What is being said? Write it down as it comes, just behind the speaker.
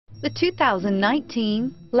The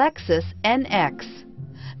 2019 Lexus NX.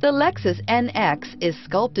 The Lexus NX is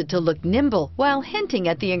sculpted to look nimble while hinting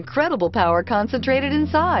at the incredible power concentrated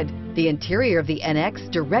inside. The interior of the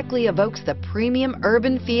NX directly evokes the premium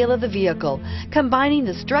urban feel of the vehicle, combining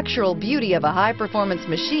the structural beauty of a high-performance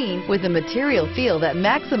machine with a material feel that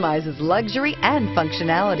maximizes luxury and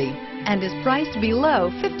functionality, and is priced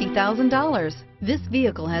below $50,000. This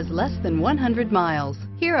vehicle has less than 100 miles.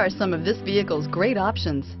 Here are some of this vehicle's great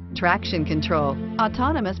options: traction control,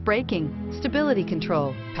 autonomous braking, stability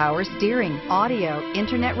control, power steering, audio,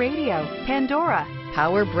 internet radio, Pandora,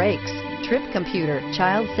 power brakes, trip computer,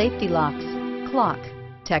 child safety locks, clock,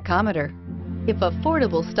 tachometer. If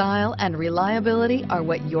affordable style and reliability are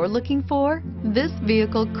what you're looking for, this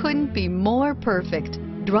vehicle couldn't be more perfect.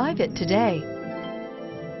 Drive it today.